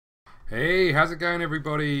Hey, how's it going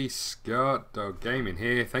everybody? ScottDogGaming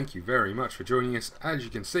here. Thank you very much for joining us. As you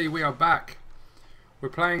can see, we are back. We're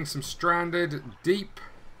playing some Stranded Deep.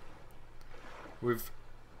 We've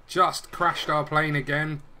just crashed our plane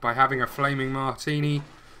again by having a flaming martini.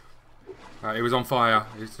 It was on fire.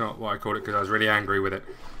 It's not what I called it because I was really angry with it.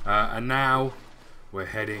 And now we're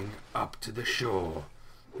heading up to the shore.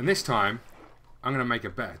 And this time, I'm going to make a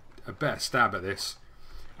better stab at this.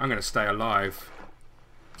 I'm going to stay alive.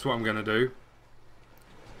 That's what I'm going to do.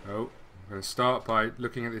 Oh, I'm going to start by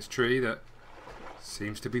looking at this tree that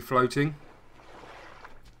seems to be floating.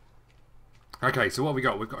 Okay, so what have we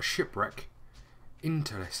got? We've got a shipwreck.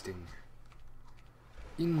 Interesting.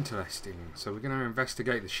 Interesting. So we're going to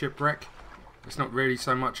investigate the shipwreck. It's not really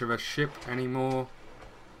so much of a ship anymore.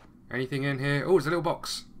 Anything in here? Oh, there's a little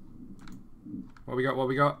box. What we got? What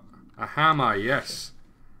we got? A hammer, yes.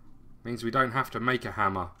 Means we don't have to make a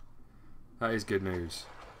hammer. That is good news.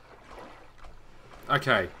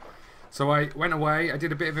 Okay, so I went away, I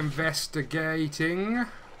did a bit of investigating,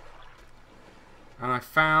 and I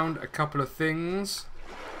found a couple of things.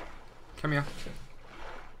 Come here.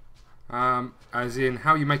 As in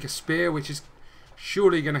how you make a spear, which is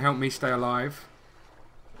surely going to help me stay alive.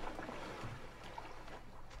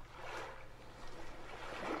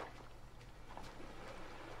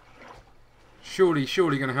 Surely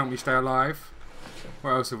going to help me stay alive.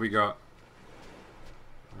 What else have we got?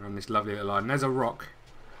 On this lovely little island. There's a rock.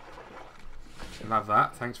 Love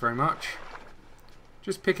that. Thanks very much.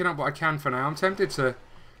 Just picking up what I can for now. I'm tempted to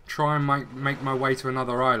try and make my way to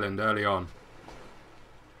another island early on.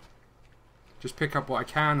 Just pick up what I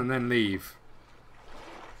can and then leave.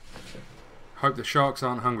 Hope the sharks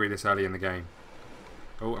aren't hungry this early in the game.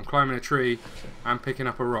 Oh, I'm climbing a tree and picking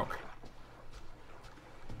up a rock.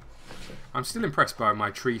 I'm still impressed by my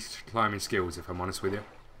tree climbing skills, if I'm honest with you.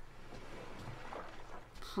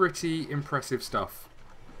 Pretty impressive stuff.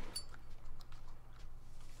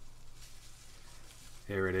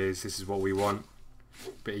 Here it is. This is what we want.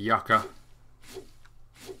 Bit of yucca.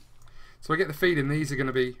 So I get the feeling these are going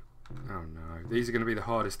to be... Oh no. These are going to be the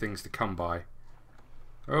hardest things to come by.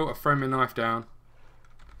 Oh, I thrown my knife down.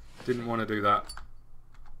 Didn't want to do that.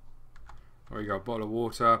 Oh, you got a bottle of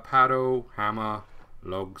water, paddle, hammer,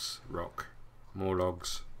 logs, rock. More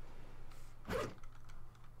logs.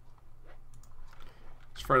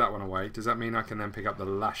 Let's throw that one away. Does that mean I can then pick up the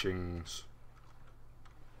lashings?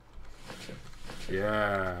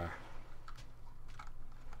 Yeah.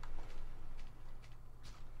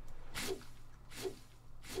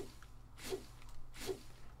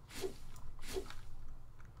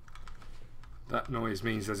 That noise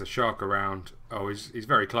means there's a shark around. Oh, he's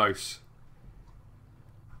very close.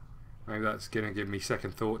 Maybe that's going to give me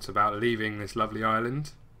second thoughts about leaving this lovely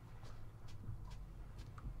island.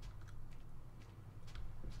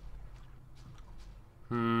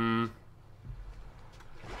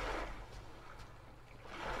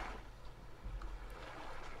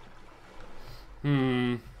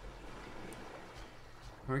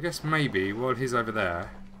 Well, I guess maybe while he's over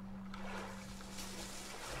there...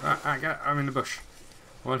 I'm in the bush.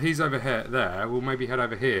 While he's over here, we'll maybe head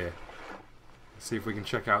over here. See if we can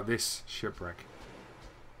check out this shipwreck.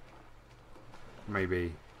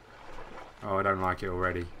 Maybe. Oh, I don't like it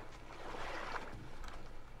already.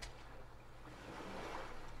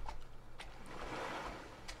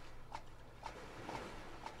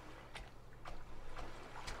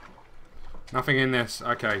 Nothing in this.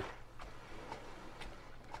 Okay.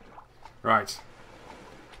 Right.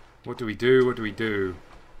 What do we do? What do we do?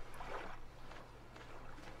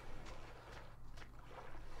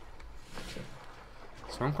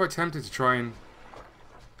 So I'm quite tempted to try and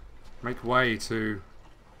make way to...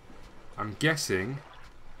 I'm guessing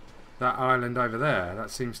that island over there.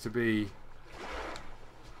 That seems to be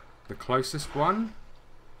the closest one.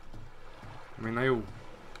 I mean, they all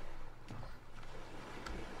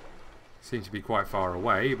seem to be quite far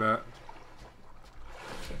away, but...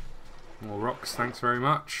 More rocks, thanks very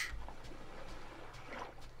much.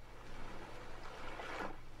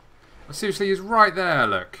 Oh, seriously, he's right there,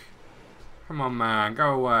 look. Come on, man,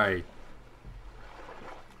 go away.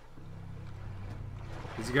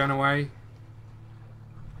 Is he going away?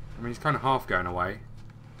 I mean, he's kind of half going away.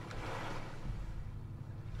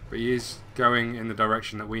 But he is going in the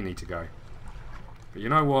direction that we need to go. But you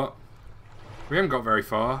know what? We haven't got very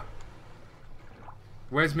far.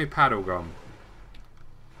 Where's my paddle gone?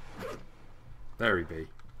 There he be.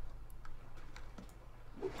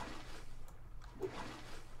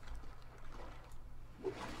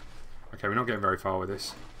 Okay, we're not getting very far with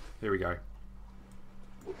this. Here we go.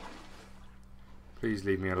 Please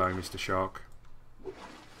leave me alone, Mr. Shark.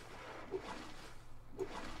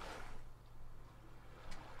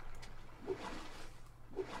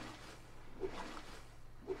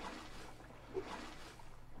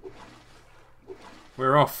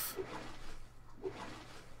 We're off.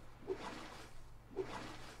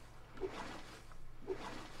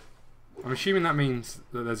 I'm assuming that means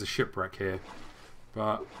that there's a shipwreck here,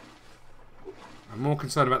 but I'm more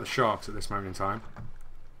concerned about the sharks at this moment in time.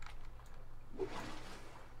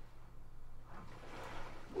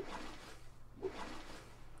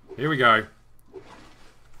 Here we go.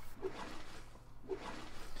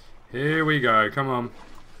 Here we go. Come on.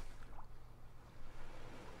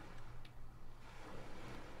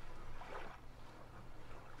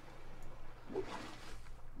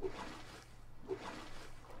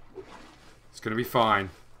 It's going to be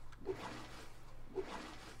fine.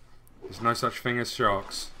 There's no such thing as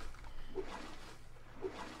sharks.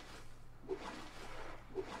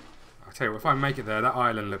 I'll tell you what, if I make it there, that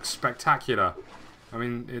island looks spectacular. I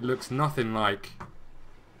mean, it looks nothing like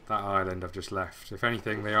that island I've just left. If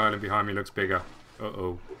anything, the island behind me looks bigger.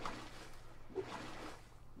 Uh-oh.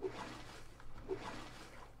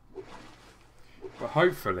 But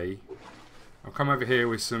hopefully, I'll come over here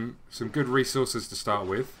with some good resources to start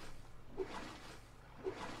with.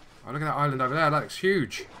 Oh, look at that island over there. That looks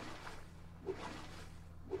huge.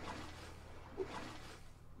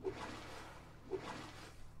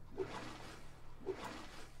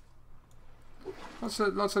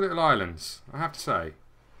 Lots of little islands, I have to say.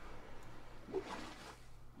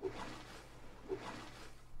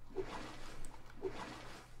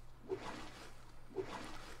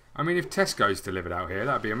 I mean, if Tesco's delivered out here,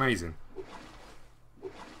 that'd be amazing.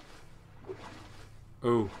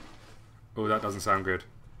 Oh. Oh, that doesn't sound good.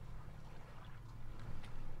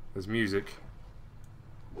 There's music.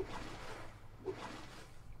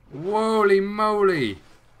 Holy moly!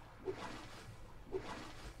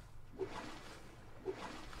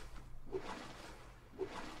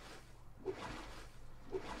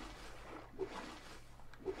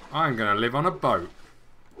 I'm gonna live on a boat.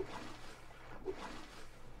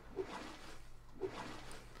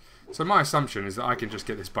 So my assumption is that I can just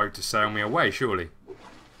get this boat to sail me away, surely.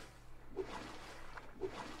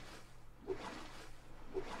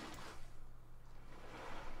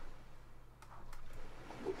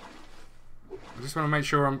 I just want to make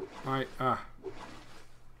sure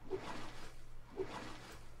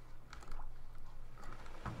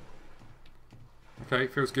Okay,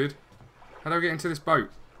 feels good. How do I get into this boat?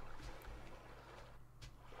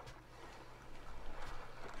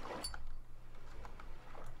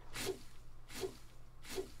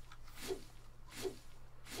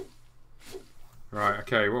 Right,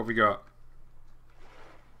 okay, what have we got?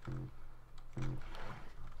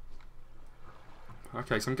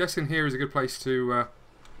 Okay, so I'm guessing here is a good place to...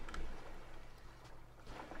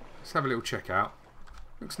 let's have a little check out.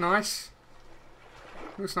 Looks nice.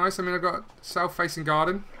 Looks nice. I mean, I've got a south-facing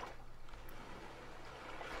garden.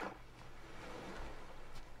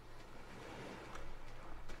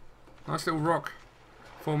 Nice little rock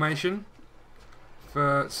formation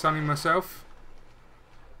for sunning myself.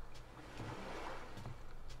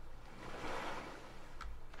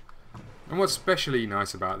 And what's especially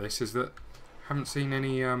nice about this is that I haven't seen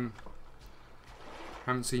any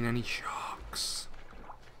sharks.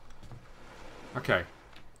 Okay.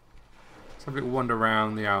 Let's have a little wander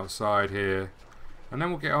around the outside here. And then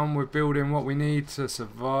we'll get on with building what we need to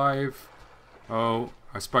survive. Oh,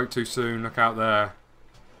 I spoke too soon. Look out there.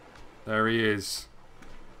 There he is.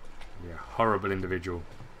 Yeah, horrible individual.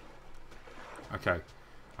 Okay.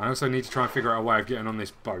 I also need to try and figure out a way of getting on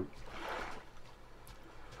this boat.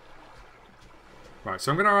 Right,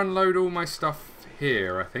 so I'm going to unload all my stuff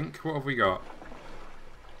here, I think. What have we got?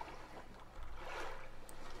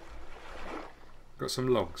 Got some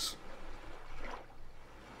logs.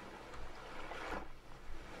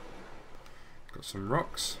 Got some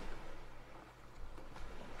rocks.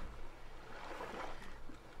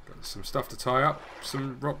 Got some stuff to tie up.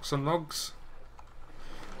 Some rocks and logs.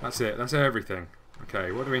 That's it. That's everything.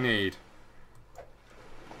 Okay, what do we need?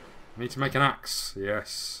 I need to make an axe.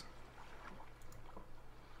 Yes.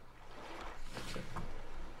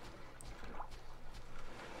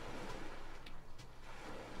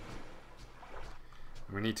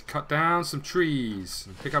 We need to cut down some trees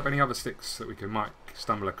and pick up any other sticks that we might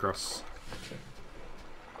stumble across.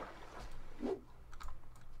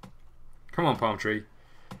 Come on, palm tree.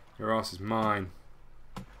 Your ass is mine.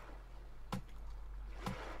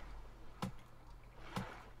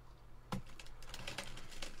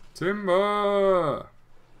 Timber!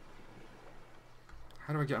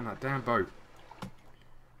 How do I get on that damn boat?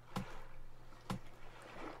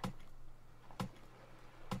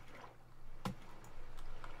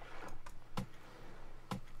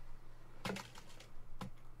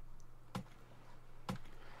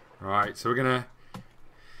 Right, so we're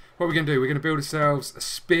What we're going to do, we're going to build ourselves a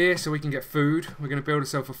spear so we can get food. We're going to build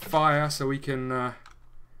ourselves a fire so we can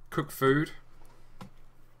cook food.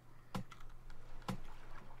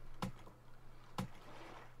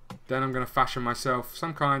 Then I'm going to fashion myself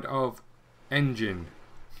some kind of engine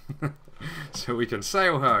so we can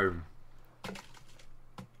sail home.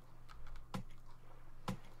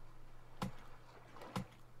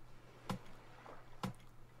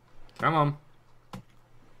 Come on.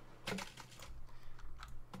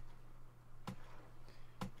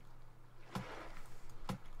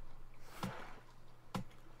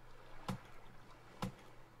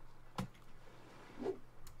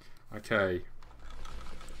 Okay.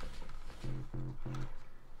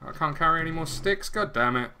 I can't carry any more sticks, god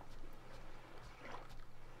damn it.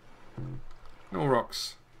 No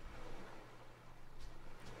rocks.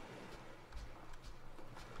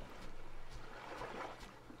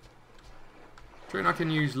 Do you reckon I can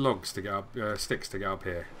use logs to get up, sticks to get up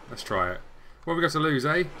here? Let's try it. What have we got to lose,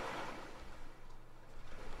 eh?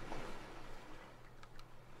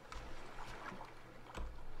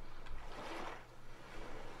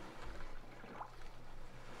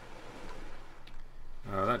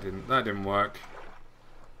 Oh, that didn't work.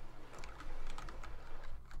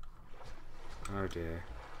 Oh dear.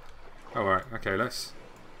 Oh, alright, okay, let's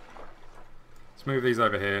move these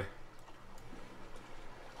over here.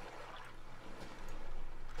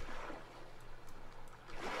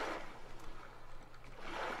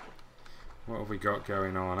 What have we got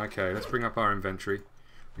going on? Okay, let's bring up our inventory.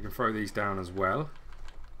 We can throw these down as well.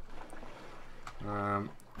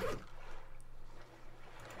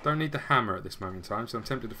 Don't need the hammer at this moment in time, so I'm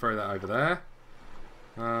tempted to throw that over there.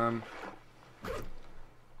 And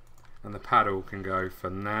the paddle can go for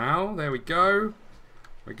now. There we go.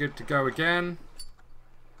 We're good to go again.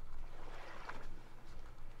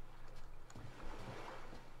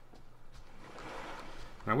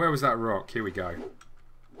 Now where was that rock? Here we go.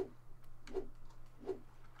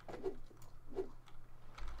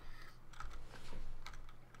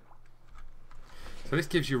 So this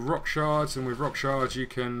gives you rock shards, and with rock shards you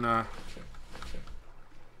can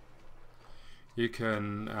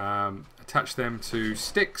attach them to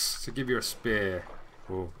sticks to give you a spear,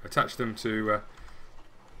 or attach them to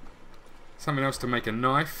something else to make a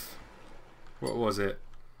knife. What was it?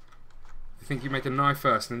 I think you make a knife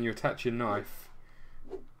first, and then you attach your knife.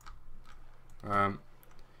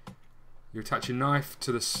 You attach your knife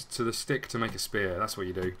to the stick to make a spear. That's what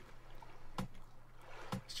you do.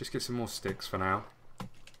 Let's just get some more sticks for now.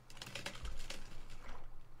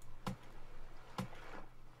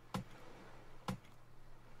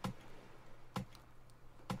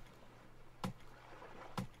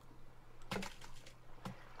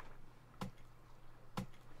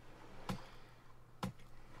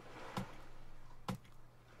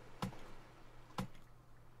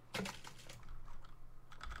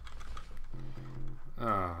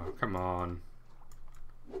 Oh, come on.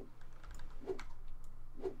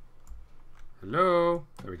 Hello?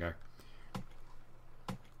 There we go.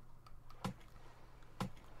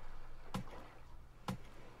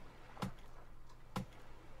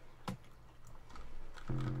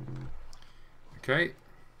 Okay.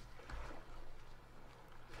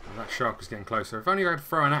 Oh, that shark is getting closer. If only I could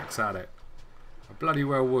throw an axe at it. I bloody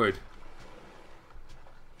well would.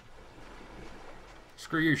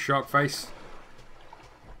 Screw you, shark face.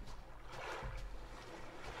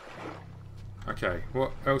 Okay,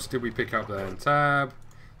 what else did we pick up then? Tab,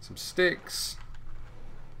 some sticks,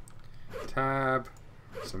 tab,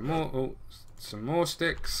 some more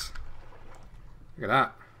sticks. Look at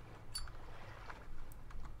that.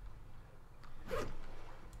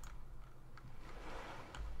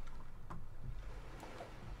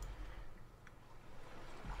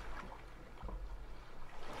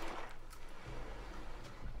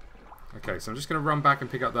 Okay, so I'm just going to run back and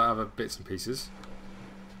pick up the other bits and pieces.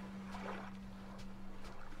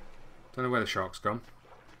 Don't know where the shark's gone.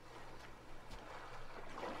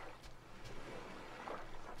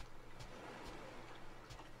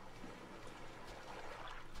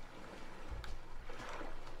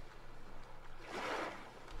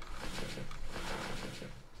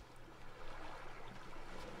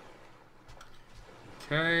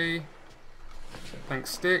 Okay. Thanks,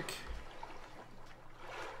 stick.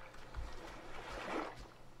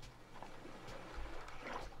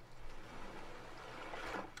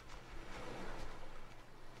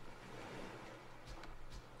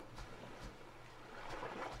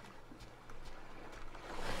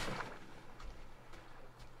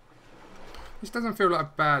 This doesn't feel like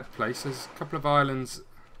a bad place. There's a couple of islands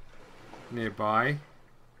nearby.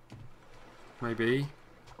 Maybe.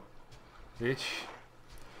 Ish.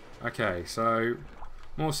 Okay, so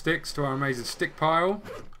More sticks to our amazing stick pile.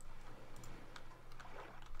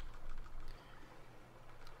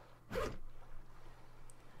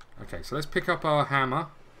 Okay, so let's pick up our hammer.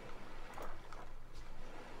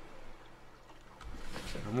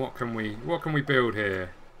 And what can we build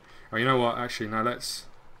here? Oh, you know what? Actually, no.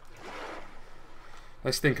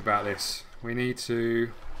 Let's think about this. We need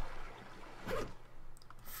to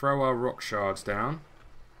throw our rock shards down,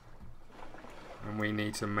 and we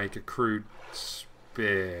need to make a crude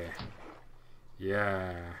spear.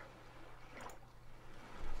 Yeah.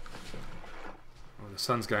 Oh, the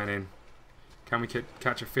sun's going in. Can we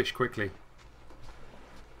catch a fish quickly?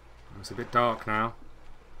 It's a bit dark now.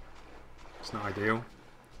 It's not ideal.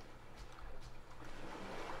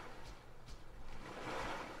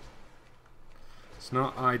 It's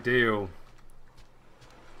not ideal.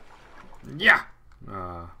 Yeah!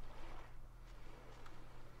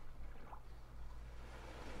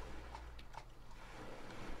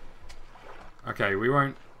 Okay, we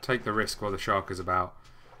won't take the risk while the shark is about.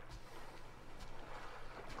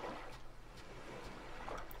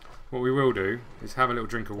 What we will do is have a little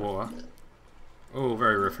drink of water. Oh,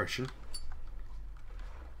 very refreshing.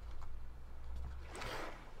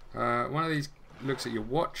 One of these looks at your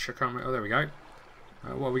watch. I can't remember. Oh, there we go.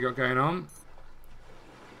 What have we got going on?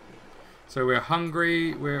 So we're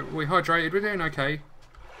hungry. We're hydrated. We're doing okay.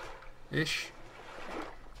 Ish.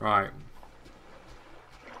 Right.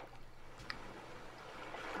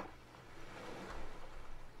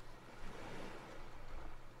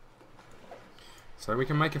 So we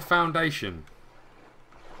can make a foundation.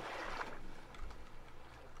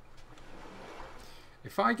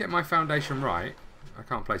 If I get my foundation right, I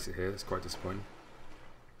can't place it here, that's quite disappointing.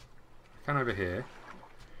 I can over here.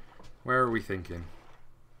 Where are we thinking?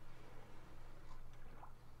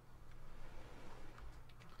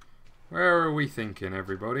 Where are we thinking,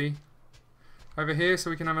 everybody? Over here,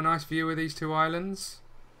 so we can have a nice view of these two islands.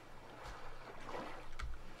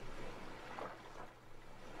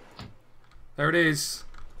 There it is.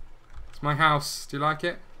 It's my house. Do you like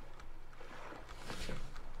it?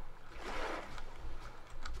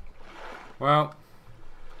 Well,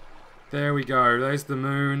 there we go. There's the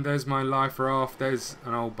moon. There's my life raft. There's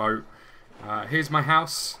an old boat. Here's my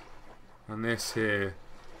house. And this here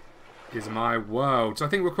is my world. So I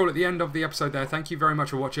think we'll call it the end of the episode there. Thank you very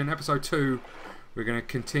much for watching. Episode 2, we're going to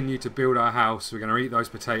continue to build our house. We're going to eat those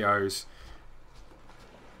potatoes.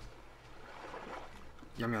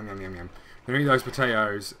 Yum, yum, yum, yum, yum. We're going to eat those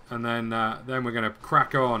potatoes, and then we're going to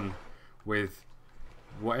crack on with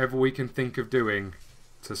whatever we can think of doing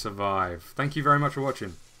to survive. Thank you very much for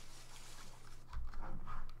watching.